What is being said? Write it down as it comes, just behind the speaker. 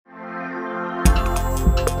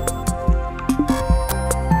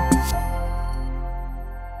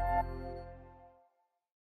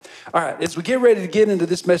All right, as we get ready to get into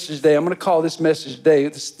this message today, I'm going to call this message today,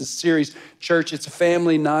 this series, Church, It's a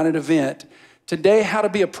Family, Not an Event. Today, how to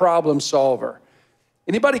be a problem solver.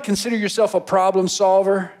 Anybody consider yourself a problem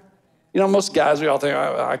solver? You know, most guys, we all think,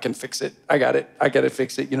 I can fix it. I got to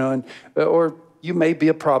fix it, you know, or you may be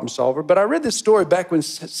a problem solver. But I read this story back when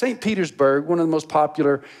St. Petersburg, one of the most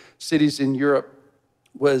popular cities in Europe,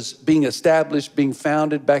 was being established, being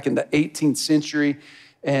founded back in the 18th century.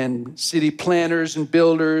 And city planners and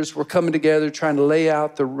builders were coming together trying to lay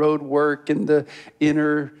out the road work and the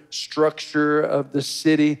inner structure of the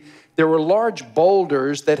city. There were large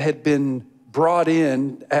boulders that had been brought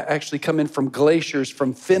in, actually come in from glaciers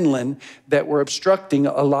from Finland, that were obstructing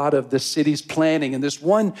a lot of the city's planning. And this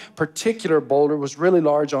one particular boulder was really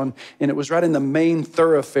large and it was right in the main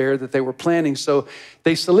thoroughfare that they were planning. So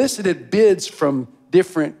they solicited bids from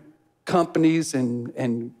different companies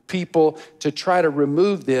and people to try to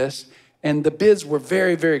remove this. And the bids were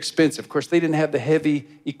very, very expensive. Of course, they didn't have the heavy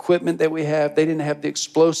equipment that we have. They didn't have the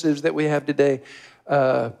explosives that we have today.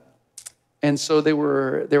 And so they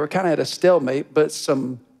were kind of at a stalemate, but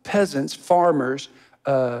some peasants, farmers,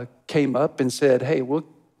 came up and said, hey, we'll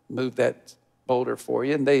move that boulder for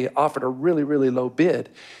you. And they offered a really, really low bid.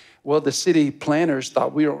 Well, the city planners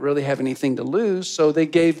thought we don't really have anything to lose, so they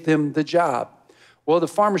gave them the job. Well, the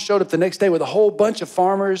farmers showed up the next day with a whole bunch of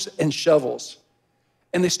farmers and shovels.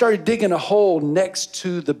 And they started digging a hole next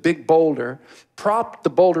to the big boulder, propped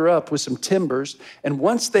the boulder up with some timbers. And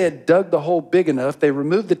once they had dug the hole big enough, they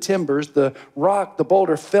removed the timbers, the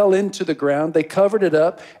boulder fell into the ground. They covered it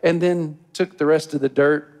up and then took the rest of the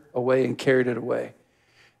dirt away and carried it away.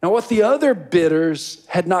 Now, what the other bidders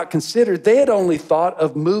had not considered, they had only thought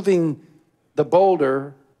of moving the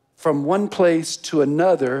boulder from one place to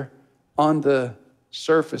another on the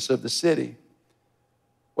surface of the city.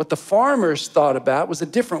 What the farmers thought about was a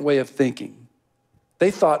different way of thinking.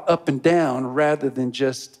 They thought up and down rather than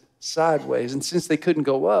just sideways. And since they couldn't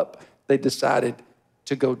go up, they decided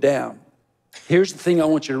to go down. Here's the thing I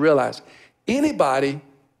want you to realize. Anybody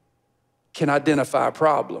can identify a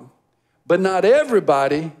problem, but not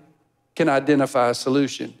everybody can identify a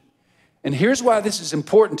solution. And here's why this is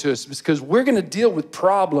important to us, because we're going to deal with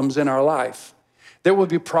problems in our life. There will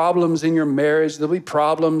be problems in your marriage. There'll be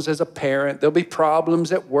problems as a parent. There'll be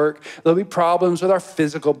problems at work. There'll be problems with our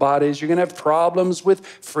physical bodies. You're going to have problems with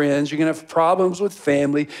friends. You're going to have problems with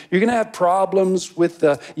family. You're going to have problems with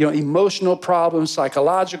emotional problems,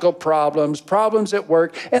 psychological problems, problems at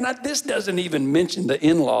work. And this doesn't even mention the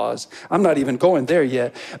in-laws. I'm not even going there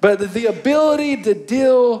yet. But the ability to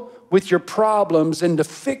deal with your problems and to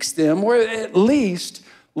fix them, or at least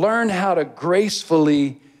learn how to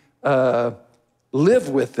gracefully live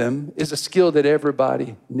with them, is a skill that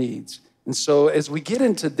everybody needs. And so as we get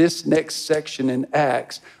into this next section in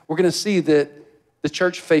Acts, we're going to see that the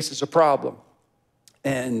church faces a problem.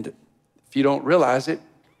 And if you don't realize it,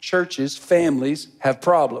 churches, families have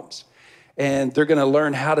problems. And they're going to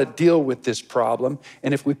learn how to deal with this problem.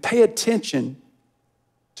 And if we pay attention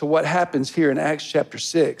to what happens here in Acts chapter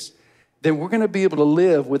 6, then we're going to be able to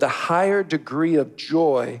live with a higher degree of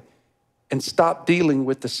joy and stop dealing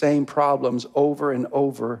with the same problems over and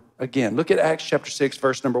over again. Look at Acts chapter 6,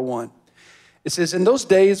 verse number 1. It says, in those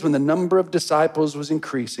days when the number of disciples was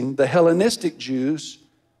increasing, the Hellenistic Jews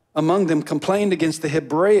among them complained against the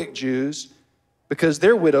Hebraic Jews because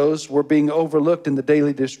their widows were being overlooked in the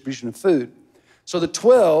daily distribution of food. So the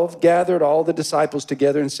 12 gathered all the disciples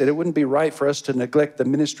together and said, it wouldn't be right for us to neglect the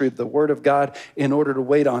ministry of the word of God in order to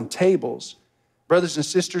wait on tables. Brothers and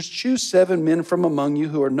sisters, choose 7 men from among you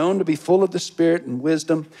who are known to be full of the Spirit and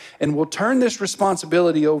wisdom, and we'll turn this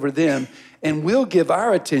responsibility over them, and we'll give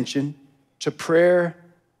our attention to prayer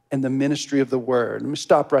and the ministry of the word. Let me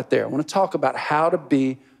stop right there. I want to talk about how to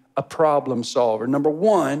be a problem solver. Number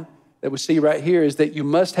one that we see right here is that you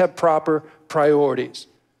must have proper priorities.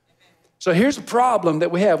 So here's a problem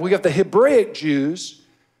that we have. We got the Hebraic Jews,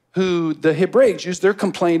 they're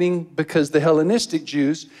complaining because the Hellenistic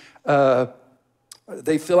Jews,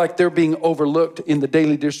 they feel like they're being overlooked in the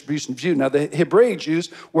daily distribution of food. Now, the Hebraic Jews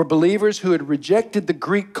were believers who had rejected the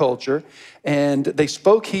Greek culture, and they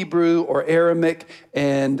spoke Hebrew or Aramaic,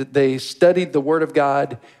 and they studied the Word of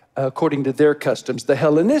God according to their customs. The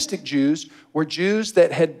Hellenistic Jews were Jews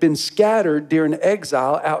that had been scattered during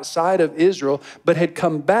exile outside of Israel, but had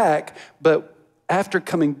come back, but after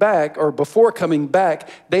coming back, or before coming back,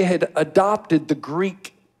 they had adopted the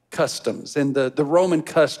Greek customs and the Roman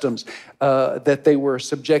customs that they were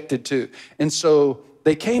subjected to. And so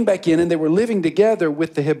they came back in and they were living together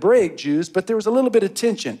with the Hebraic Jews, but there was a little bit of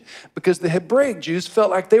tension because the Hebraic Jews felt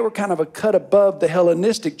like they were kind of a cut above the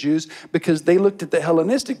Hellenistic Jews because they looked at the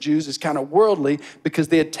Hellenistic Jews as kind of worldly because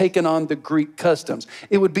they had taken on the Greek customs.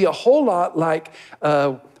 It would be a whole lot like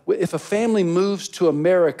if a family moves to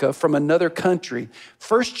America from another country,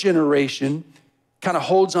 first generation kind of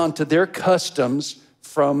holds on to their customs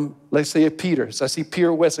from, let's say, Peter. So I see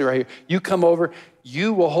Peter Wesley right here. You come over,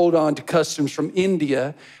 you will hold on to customs from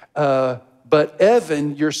India, but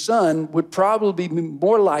Evan, your son, would probably be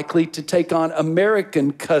more likely to take on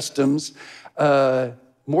American customs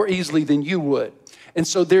more easily than you would. And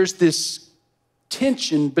so there's this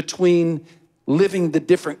tension between living the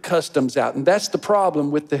different customs out. And that's the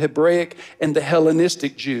problem with the Hebraic and the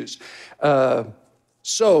Hellenistic Jews.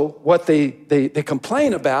 So what they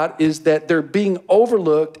complain about is that they're being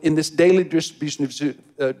overlooked in this daily distribution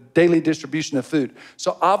of food.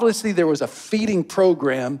 So obviously there was a feeding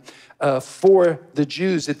program for the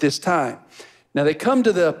Jews at this time. Now they come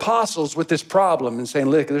to the apostles with this problem and saying,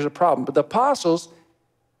 look, there's a problem. But the apostles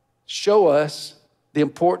show us the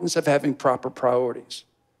importance of having proper priorities.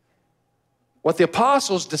 What the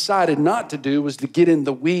apostles decided not to do was to get in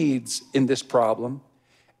the weeds in this problem.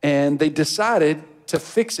 And they decided to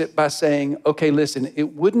fix it by saying, okay, listen,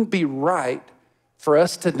 it wouldn't be right for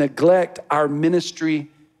us to neglect our ministry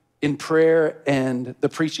in prayer and the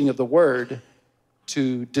preaching of the word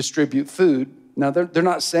to distribute food. Now, they're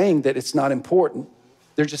not saying that it's not important.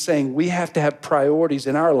 They're just saying we have to have priorities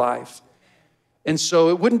in our life. And so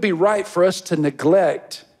it wouldn't be right for us to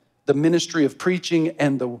neglect the ministry of preaching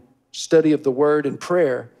and the study of the word and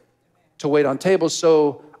prayer to wait on tables.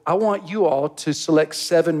 So I want you all to select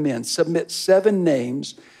 7 men, submit 7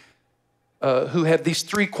 names who have these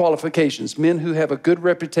 3 qualifications: men who have a good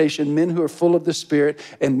reputation, men who are full of the Spirit,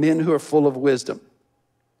 and men who are full of wisdom.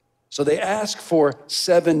 So they asked for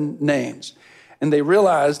 7 names, and they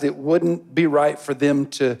realized it wouldn't be right for them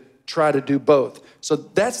to try to do both. So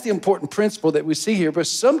that's the important principle that we see here. But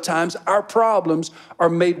sometimes our problems are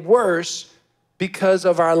made worse because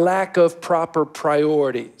of our lack of proper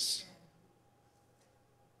priorities.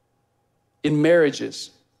 In marriages,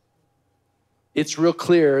 it's real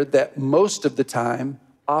clear that most of the time,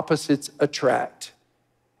 opposites attract.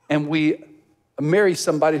 And we marry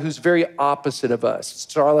somebody who's very opposite of us.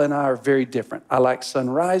 Starla and I are very different. I like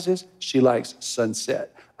sunrises, she likes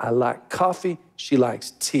sunset. I like coffee, she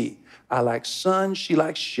likes tea. I like sun, she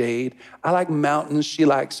likes shade. I like mountains, she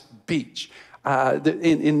likes beach.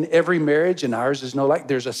 In every marriage, and ours is no like,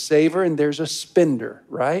 there's a saver and there's a spender,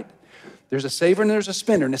 right? There's a saver and there's a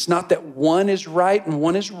spender. And it's not that one is right and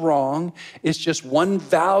one is wrong. It's just one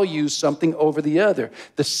values something over the other.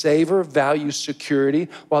 The saver values security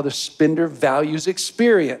while the spender values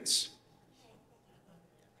experience.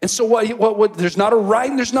 And so what there's not a right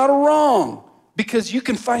and there's not a wrong, because you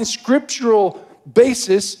can find scriptural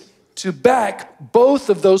basis to back both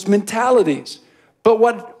of those mentalities. But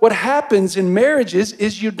what happens in marriages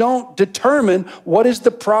is you don't determine what is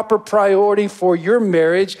the proper priority for your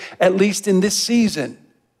marriage, at least in this season.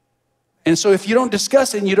 And so if you don't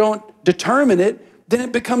discuss it and you don't determine it, then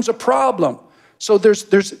it becomes a problem. So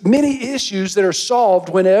there's many issues that are solved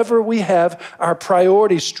whenever we have our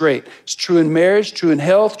priorities straight. It's true in marriage, true in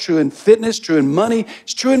health, true in fitness, true in money.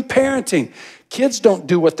 It's true in parenting. Kids don't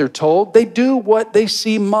do what they're told. They do what they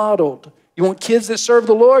see modeled. You want kids that serve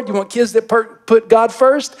the Lord? You want kids that put God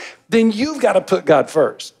first? Then you've got to put God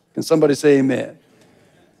first. Can somebody say amen?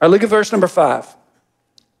 All right, look at verse number 5.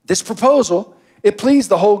 This proposal, it pleased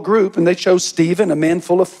the whole group, and they chose Stephen, a man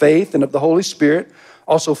full of faith and of the Holy Spirit,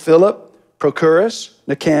 also Philip, Prochorus,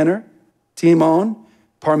 Nicanor, Timon,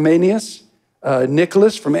 Parmenius,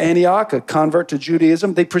 Nicholas from Antioch, a convert to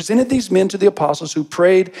Judaism. They presented these men to the apostles, who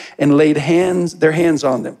prayed and laid their hands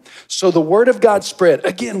on them. So the word of God spread.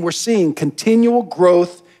 Again, we're seeing continual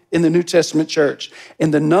growth in the New Testament church.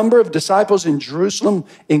 And the number of disciples in Jerusalem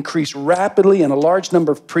increased rapidly, and a large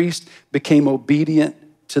number of priests became obedient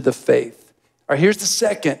to the faith. All right, here's the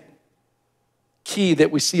second key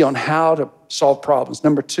that we see on how to solve problems.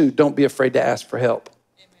 Number 2, don't be afraid to ask for help.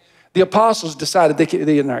 The apostles decided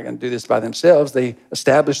they're not going to do this by themselves. They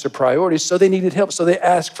established their priorities, so they needed help, so they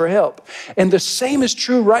asked for help. And the same is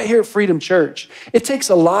true right here at Freedom Church. It takes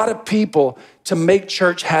a lot of people to make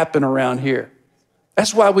church happen around here.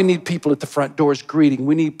 That's why we need people at the front doors greeting.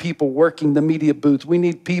 We need people working the media booth. We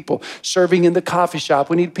need people serving in the coffee shop.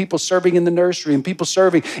 We need people serving in the nursery, and people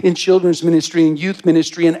serving in children's ministry and youth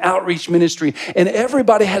ministry and outreach ministry. And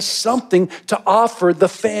everybody has something to offer the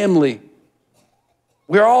family.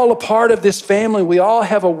 We're all a part of this family. We all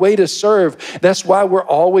have a way to serve. That's why we're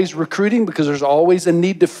always recruiting, because there's always a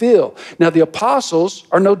need to fill. Now, the apostles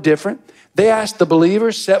are no different. They asked the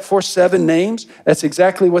believers, set forth 7 names. That's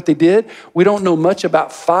exactly what they did. We don't know much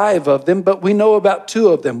about 5 of them, but we know about 2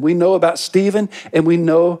 of them. We know about Stephen and we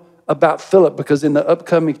know about Philip, because in the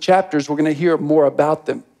upcoming chapters, we're going to hear more about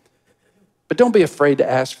them. But don't be afraid to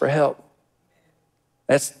ask for help.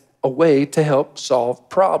 That's a way to help solve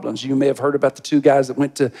problems. You may have heard about the 2 guys that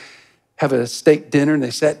went to have a steak dinner, and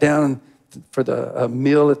they sat down for a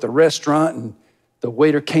meal at the restaurant, and the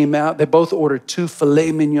waiter came out. They both ordered 2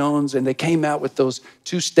 filet mignons, and they came out with those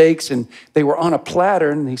 2 steaks, and they were on a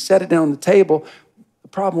platter, and he set it down on the table. The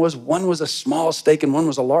problem was, one was a small steak and one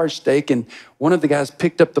was a large steak, and one of the guys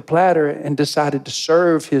picked up the platter and decided to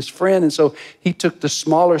serve his friend, and so he took the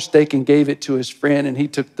smaller steak and gave it to his friend, and he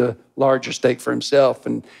took the larger steak for himself.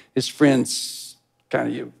 And his friends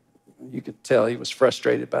you could tell he was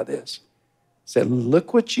frustrated by this. He said,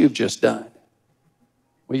 "Look what you've just done.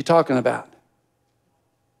 What are you talking about?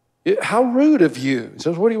 How rude of you." He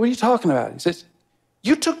says, what are you talking about? He says,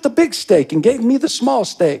 "You took the big steak and gave me the small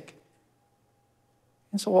steak."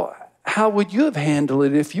 And so, well, how would you have handled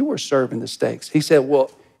it if you were serving the steaks? He said, "Well,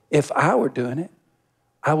 if I were doing it,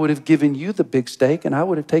 I would have given you the big steak and I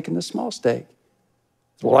would have taken the small steak."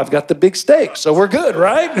 "Well, I've got the big steak, so we're good,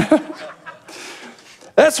 right?"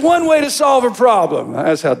 That's one way to solve a problem.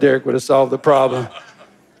 That's how Derek would have solved the problem.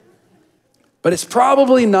 But it's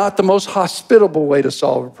probably not the most hospitable way to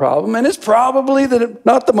solve a problem, and it's probably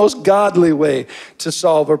not the most godly way to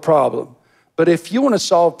solve a problem. But if you want to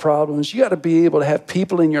solve problems, you got to be able to have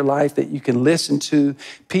people in your life that you can listen to,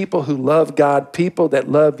 people who love God, people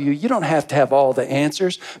that love you. You don't have to have all the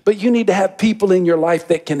answers, but you need to have people in your life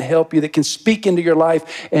that can help you, that can speak into your life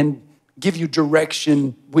and give you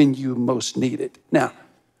direction when you most need it. Now,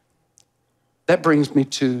 that brings me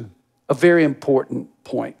to a very important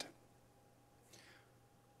point.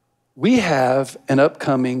 We have an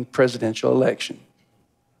upcoming presidential election.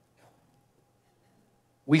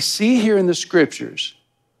 We see here in the scriptures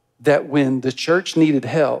that when the church needed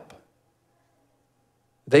help,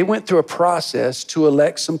 they went through a process to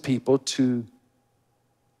elect some people to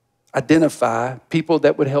identify people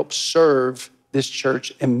that would help serve this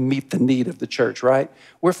church and meet the need of the church, right?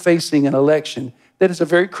 We're facing an election that is a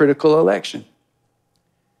very critical election.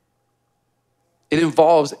 It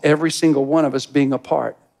involves every single one of us being a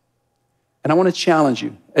part. And I want to challenge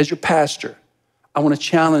you, as your pastor, I want to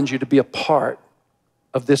challenge you to be a part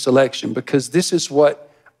of this election, because this is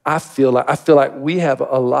what I feel like. I feel like we have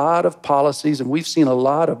a lot of policies and we've seen a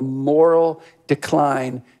lot of moral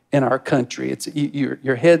decline in our country.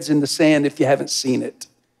 Your head's in the sand if you haven't seen it.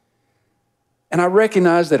 And I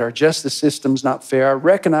recognize that our justice system's not fair. I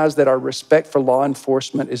recognize that our respect for law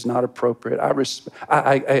enforcement is not appropriate.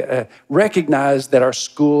 I recognize that our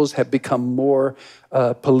schools have become more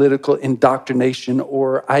political indoctrination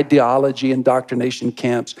or ideology indoctrination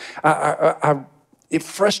camps. It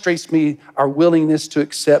frustrates me, our willingness to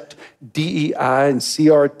accept DEI and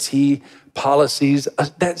CRT policies.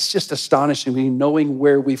 That's just astonishing me, knowing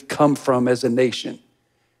where we've come from as a nation.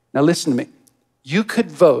 Now listen to me. You could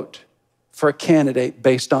vote for a candidate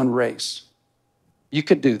based on race. You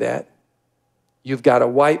could do that. You've got a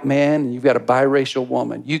white man and you've got a biracial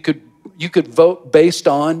woman. You could vote based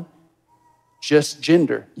on just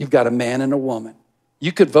gender. You've got a man and a woman.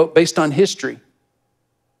 You could vote based on history,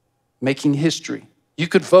 making history. You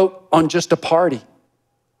could vote on just a party.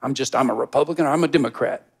 I'm a Republican or I'm a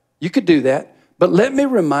Democrat. You could do that. But let me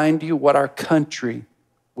remind you what our country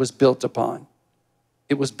was built upon.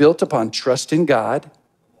 It was built upon trust in God.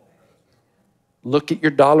 Look at your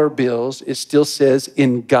dollar bills. It still says,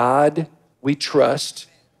 "In God we trust."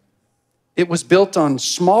 It was built on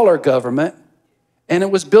smaller government, and it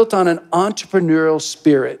was built on an entrepreneurial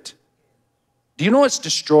spirit. Do you know what's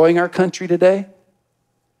destroying our country today?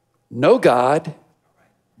 No God,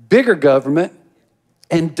 bigger government,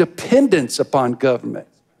 and dependence upon government.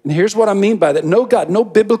 And here's what I mean by that. No God, no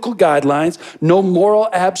biblical guidelines, no moral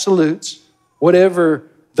absolutes. Whatever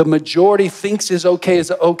the majority thinks is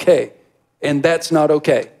okay. And that's not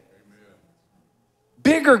okay. Amen.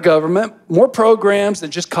 Bigger government, more programs that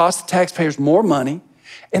just cost the taxpayers more money,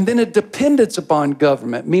 and then a dependence upon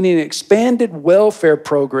government, meaning expanded welfare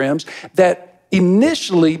programs that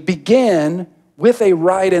initially began with a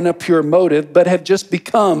right and a pure motive, but have just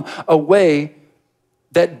become a way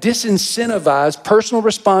that disincentivize personal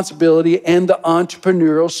responsibility and the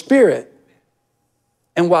entrepreneurial spirit.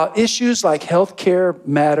 And while issues like healthcare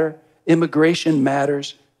matter, immigration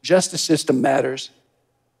matters, justice system matters,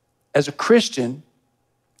 as a Christian,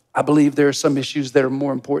 I believe there are some issues that are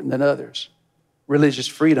more important than others. religious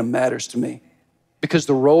freedom matters to me. Because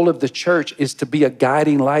the role of the church is to be a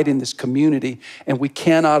guiding light in this community, and we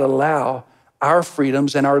cannot allow our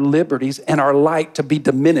freedoms and our liberties and our light to be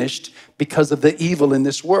diminished because of the evil in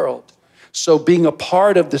this world. So being a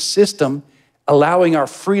part of the system, allowing our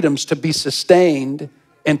freedoms to be sustained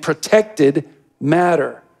and protected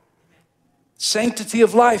matter. Sanctity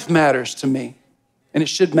of life matters to me, and it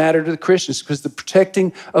should matter to the Christians because the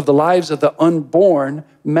protecting of the lives of the unborn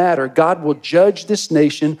matter. God will judge this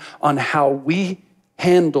nation on how we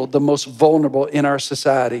handle the most vulnerable in our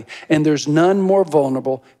society. And there's none more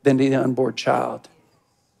vulnerable than the unborn child.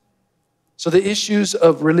 So the issues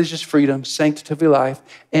of religious freedom, sanctity of life,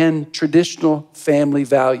 and traditional family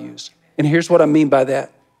values. And here's what I mean by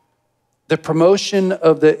that. The promotion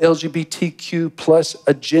of the LGBTQ plus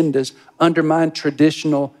agendas undermine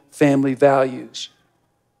traditional family values.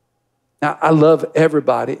 Now, I love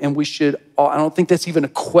everybody, and I don't think that's even a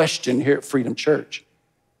question here at Freedom Church.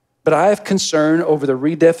 But I have concern over the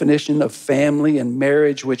redefinition of family and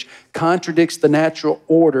marriage, which contradicts the natural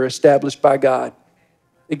order established by God.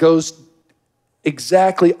 It goes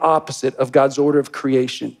exactly opposite of God's order of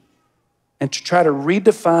creation. And to try to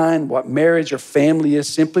redefine what marriage or family is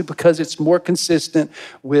simply because it's more consistent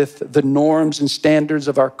with the norms and standards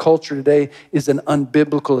of our culture today is an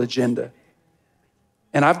unbiblical agenda.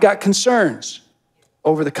 And I've got concerns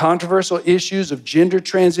over the controversial issues of gender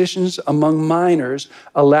transitions among minors,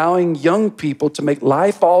 allowing young people to make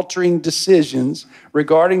life-altering decisions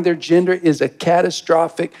regarding their gender is a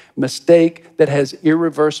catastrophic mistake that has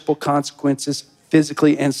irreversible consequences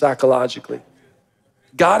physically and psychologically.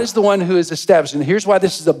 God is the one who has established, and here's why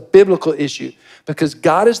this is a biblical issue, because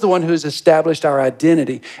God is the one who has established our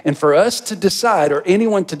identity. And for us to decide, or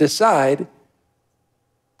anyone to decide,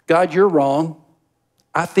 God, you're wrong,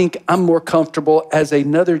 I think I'm more comfortable as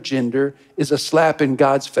another gender, is a slap in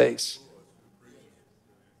God's face.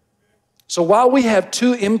 So while we have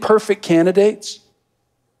two imperfect candidates,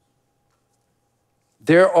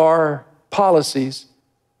 there are policies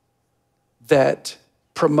that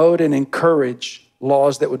promote and encourage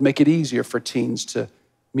laws that would make it easier for teens to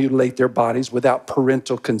mutilate their bodies without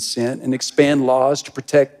parental consent and expand laws to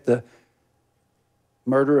protect the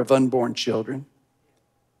murder of unborn children.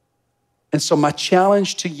 And so my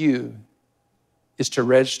challenge to you is to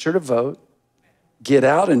register to vote, get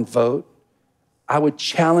out and vote. I would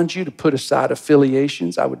challenge you to put aside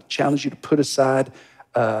affiliations. I would challenge you to put aside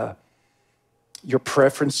your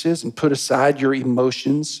preferences and put aside your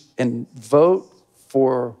emotions and vote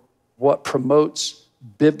for what promotes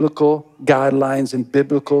biblical guidelines and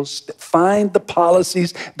find the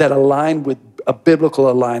policies that align with a biblical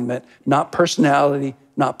alignment, not personality,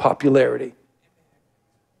 not popularity.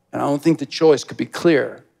 And I don't think the choice could be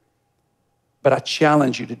clearer, but I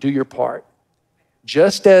challenge you to do your part.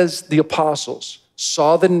 Just as the apostles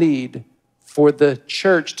saw the need for the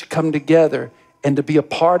church to come together and to be a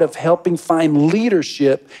part of helping find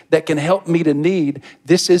leadership that can help meet a need,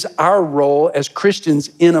 this is our role as Christians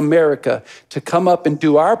in America to come up and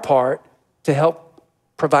do our part to help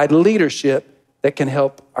provide leadership that can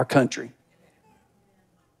help our country.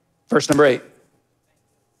 Verse number 8.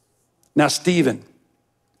 Now Stephen,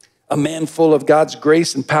 a man full of God's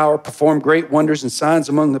grace and power, performed great wonders and signs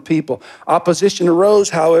among the people. Opposition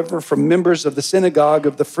arose, however, from members of the synagogue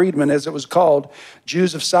of the freedmen, as it was called,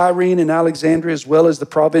 Jews of Cyrene and Alexandria, as well as the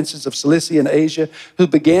provinces of Cilicia and Asia, who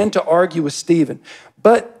began to argue with Stephen.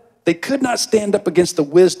 But they could not stand up against the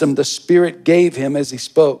wisdom the Spirit gave him as he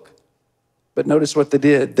spoke. But notice what they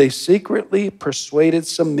did. They secretly persuaded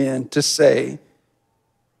some men to say,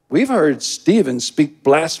 we've heard Stephen speak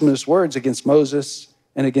blasphemous words against Moses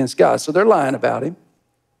and against God. So they're lying about him.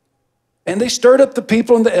 And they stirred up the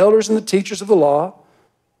people and the elders and the teachers of the law.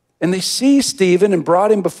 And they seized Stephen and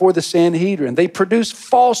brought him before the Sanhedrin. They produced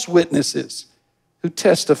false witnesses who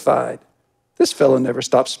testified, this fellow never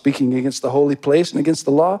stopped speaking against the holy place and against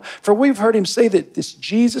the law. For we've heard him say that this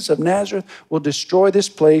Jesus of Nazareth will destroy this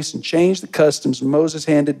place and change the customs Moses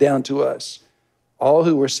handed down to us. All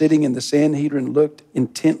who were sitting in the Sanhedrin looked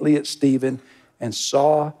intently at Stephen and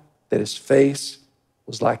saw that his face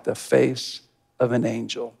was like the face of an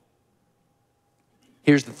angel.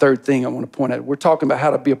 Here's the third thing I want to point out. We're talking about how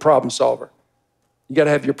to be a problem solver. You got to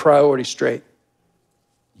have your priorities straight.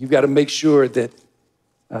 You've got to make sure that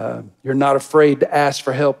you're not afraid to ask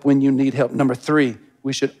for help when you need help. Number 3,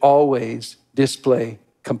 we should always display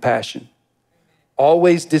compassion.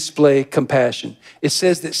 Always display compassion. It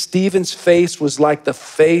says that Stephen's face was like the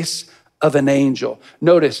face of an angel.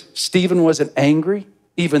 Notice, Stephen wasn't angry,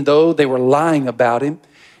 even though they were lying about him.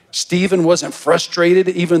 Stephen wasn't frustrated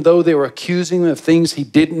even though they were accusing him of things he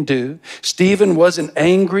didn't do. Stephen wasn't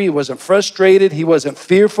angry, he wasn't frustrated, he wasn't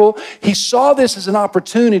fearful. He saw this as an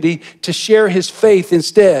opportunity to share his faith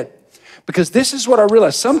instead. Because this is what I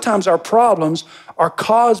realized. Sometimes our problems are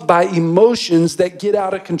caused by emotions that get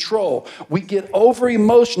out of control. We get over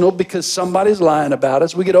emotional because somebody's lying about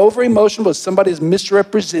us. We get over emotional because somebody's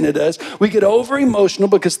misrepresented us. We get over emotional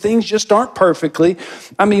because things just aren't perfectly.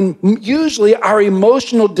 Usually our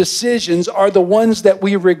emotional decisions are the ones that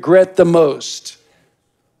we regret the most.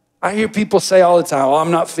 I hear people say all the time, "Oh,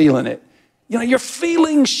 I'm not feeling it." Your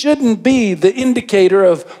feelings shouldn't be the indicator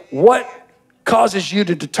of what causes you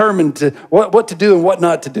to determine what to do and what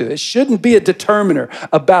not to do. It shouldn't be a determiner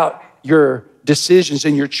about your decisions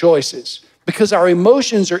and your choices, because our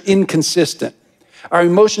emotions are inconsistent. Our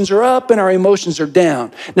emotions are up and our emotions are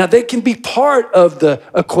down. Now, they can be part of the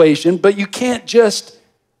equation, but you can't just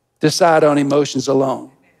decide on emotions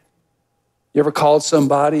alone. You ever called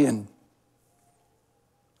somebody and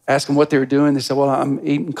asked them what they were doing? They said, "Well, I'm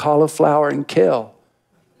eating cauliflower and kale."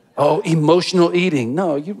 Oh, emotional eating.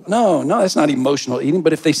 No, that's not emotional eating.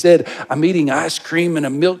 But if they said, "I'm eating ice cream and a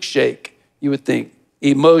milkshake," you would think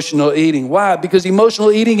emotional eating. Why? Because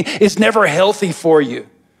emotional eating is never healthy for you.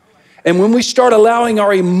 And when we start allowing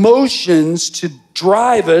our emotions to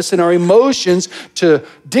drive us and our emotions to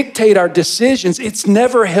dictate our decisions, it's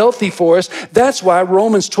never healthy for us. That's why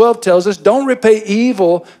Romans 12 tells us, don't repay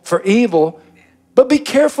evil for evil, but be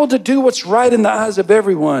careful to do what's right in the eyes of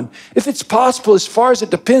everyone. If it's possible, as far as it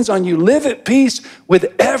depends on you, live at peace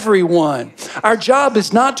with everyone. Our job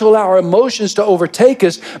is not to allow our emotions to overtake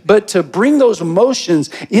us, but to bring those emotions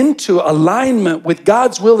into alignment with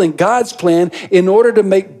God's will and God's plan in order to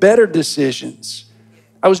make better decisions.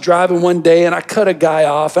 I was driving one day and I cut a guy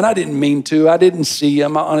off, and I didn't mean to. I didn't see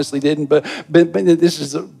him. I honestly didn't, but this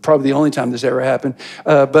is probably the only time this ever happened.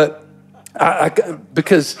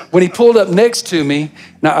 Because when he pulled up next to me,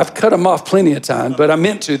 now I've cut him off plenty of times, but I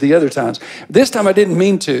meant to the other times. This time I didn't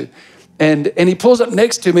mean to. And he pulls up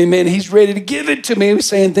next to me, man, he's ready to give it to me. He was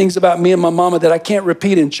saying things about me and my mama that I can't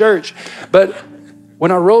repeat in church. But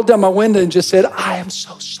when I rolled down my window and just said, "I am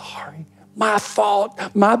so sorry, my fault,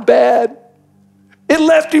 my bad," it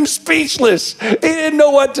left him speechless. He didn't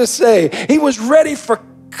know what to say. He was ready for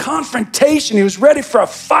confrontation. He was ready for a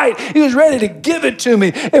fight. He was ready to give it to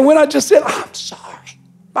me. And when I just said, "I'm sorry,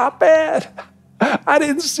 my bad, I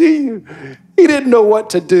didn't see you," he didn't know what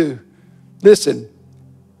to do. Listen,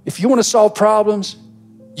 if you want to solve problems,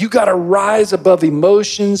 you got to rise above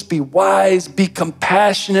emotions, be wise, be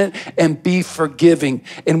compassionate, and be forgiving.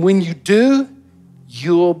 And when you do,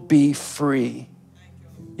 you'll be free.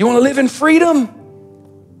 You want to live in freedom?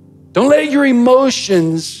 Don't let your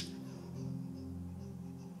emotions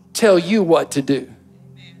tell you what to do.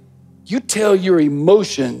 You tell your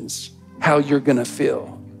emotions how you're going to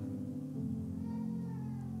feel.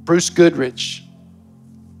 Bruce Goodrich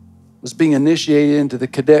was being initiated into the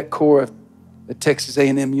cadet corps at Texas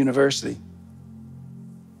A&M University.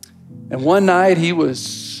 And one night he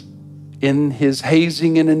was in his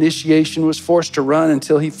hazing and initiation, was forced to run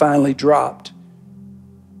until he finally dropped.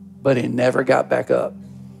 But he never got back up.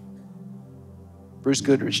 Bruce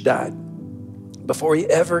Goodrich died before he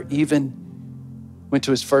ever even went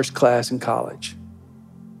to his first class in college.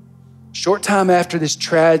 Short time after this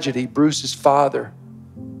tragedy, Bruce's father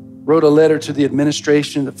wrote a letter to the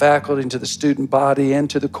administration, the faculty, and to the student body, and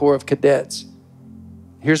to the Corps of Cadets.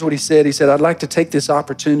 Here's what he said. He said, "I'd like to take this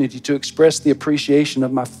opportunity to express the appreciation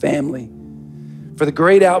of my family for the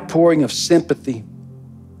great outpouring of sympathy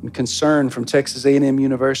and concern from Texas A&M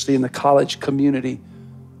University and the college community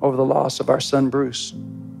over the loss of our son, Bruce.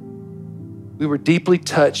 We were deeply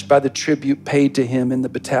touched by the tribute paid to him in the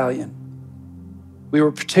battalion. We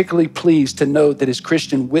were particularly pleased to note that his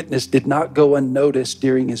Christian witness did not go unnoticed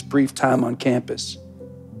during his brief time on campus."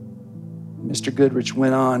 Mr. Goodrich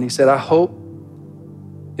went on. He said, "I hope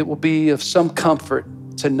it will be of some comfort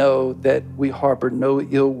to know that we harbor no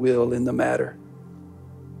ill will in the matter.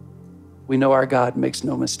 We know our God makes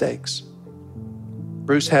no mistakes."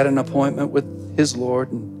 Bruce had an appointment with his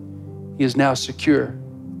Lord, and he is now secure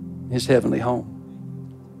in his heavenly home.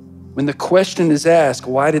 When the question is asked,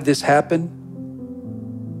 why did this happen?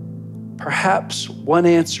 Perhaps one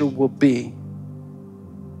answer will be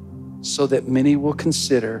so that many will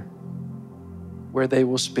consider where they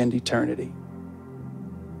will spend eternity.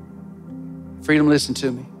 Freedom, listen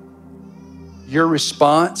to me. Your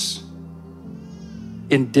response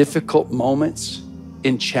in difficult moments,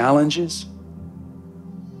 in challenges,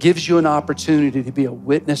 gives you an opportunity to be a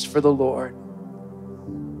witness for the Lord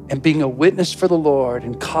and being a witness for the Lord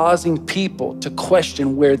and causing people to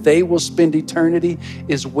question where they will spend eternity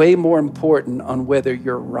is way more important on whether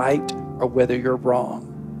you're right or whether you're wrong.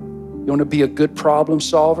 You want to be a good problem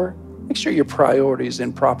solver? Make sure your priorities are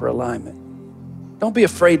in proper alignment. Don't be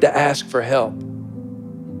afraid to ask for help.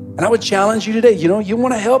 And I would challenge you today, you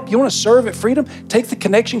want to help? You want to serve at Freedom? Take the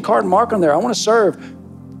connection card and mark on there. I want to serve.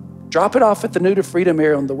 Drop it off at the New to Freedom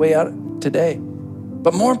area on the way out today.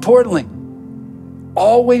 But more importantly,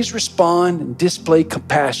 always respond and display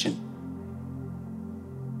compassion.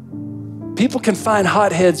 People can find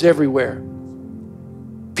hotheads everywhere.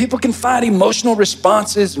 People can find emotional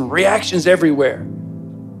responses and reactions everywhere.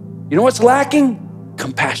 You know what's lacking?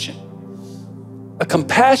 Compassion. A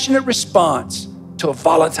compassionate response to a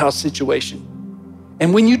volatile situation.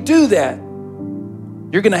 And when you do that,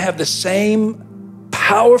 you're going to have the same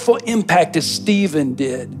powerful impact as Stephen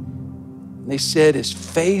did. And they said his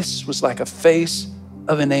face was like a face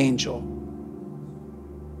of an angel.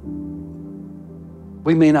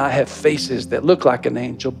 We may not have faces that look like an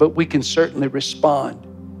angel, but we can certainly respond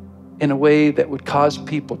in a way that would cause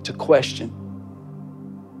people to question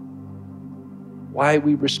why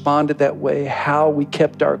we responded that way, how we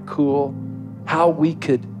kept our cool, how we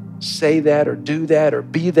could say that or do that or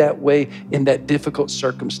be that way in that difficult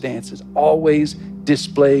circumstances. Always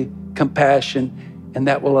display compassion, and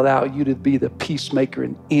that will allow you to be the peacemaker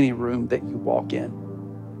in any room that you walk in.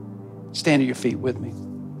 Stand to your feet with me.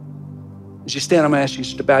 As you stand, I'm going to ask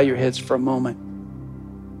you to bow your heads for a moment.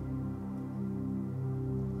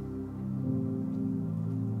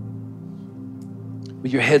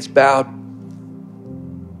 With your heads bowed,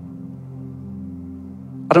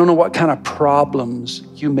 I don't know what kind of problems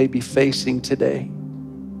you may be facing today.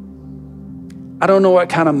 I don't know what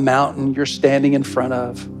kind of mountain you're standing in front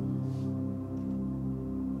of.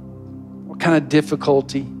 What kind of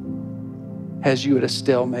difficulty has you at a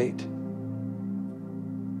stalemate?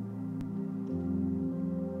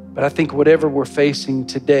 But I think whatever we're facing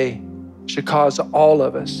today should cause all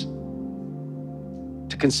of us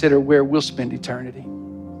to consider where we'll spend eternity.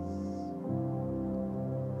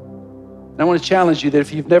 And I want to challenge you that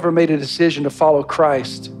if you've never made a decision to follow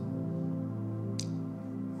Christ,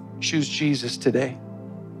 choose Jesus today.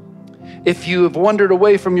 If you have wandered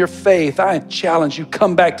away from your faith, I challenge you,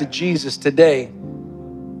 come back to Jesus today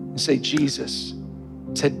and say, Jesus,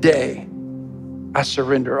 today I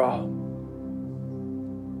surrender all.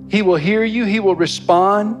 He will hear you. He will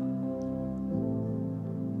respond.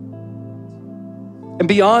 And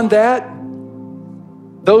beyond that,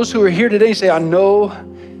 those who are here today say, I know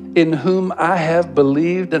in whom I have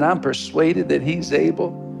believed, and I'm persuaded that he's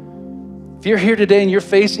able. If you're here today and you're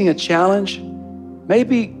facing a challenge,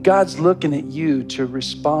 maybe God's looking at you to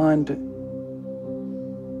respond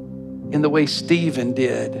in the way Stephen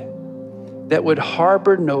did, that would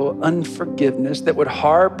harbor no unforgiveness, that would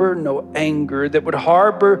harbor no anger, that would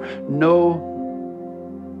harbor no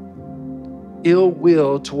ill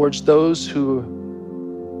will towards those who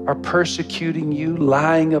are persecuting you,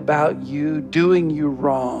 lying about you, doing you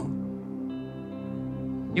wrong.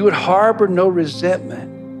 You would harbor no resentment,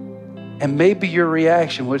 and maybe your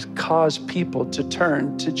reaction would cause people to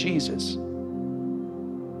turn to Jesus.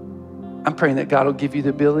 I'm praying that God will give you the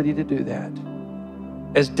ability to do that.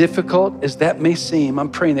 As difficult as that may seem, I'm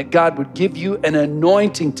praying that God would give you an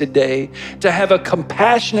anointing today to have a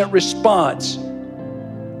compassionate response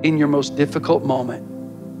in your most difficult moment.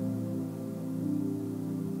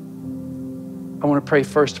 I want to pray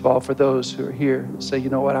first of all for those who are here and say, you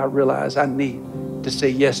know what, I realize I need to say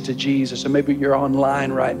yes to Jesus. Or maybe you're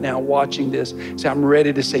online right now watching this. Say, I'm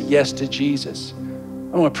ready to say yes to Jesus.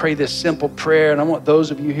 I want to pray this simple prayer, and I want those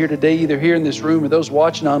of you here today, either here in this room or those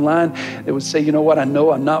watching online, that would say, you know what, I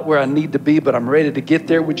know I'm not where I need to be, but I'm ready to get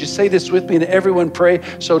there. Would you say this with me and everyone pray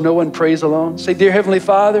so no one prays alone? Say, dear Heavenly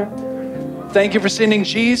Father, thank you for sending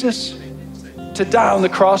Jesus to die on the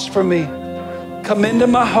cross for me. Come into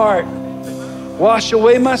my heart, wash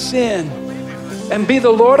away my sin, and be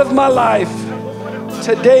the Lord of my life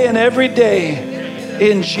today and every day.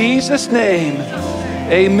 In Jesus' name,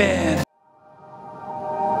 amen.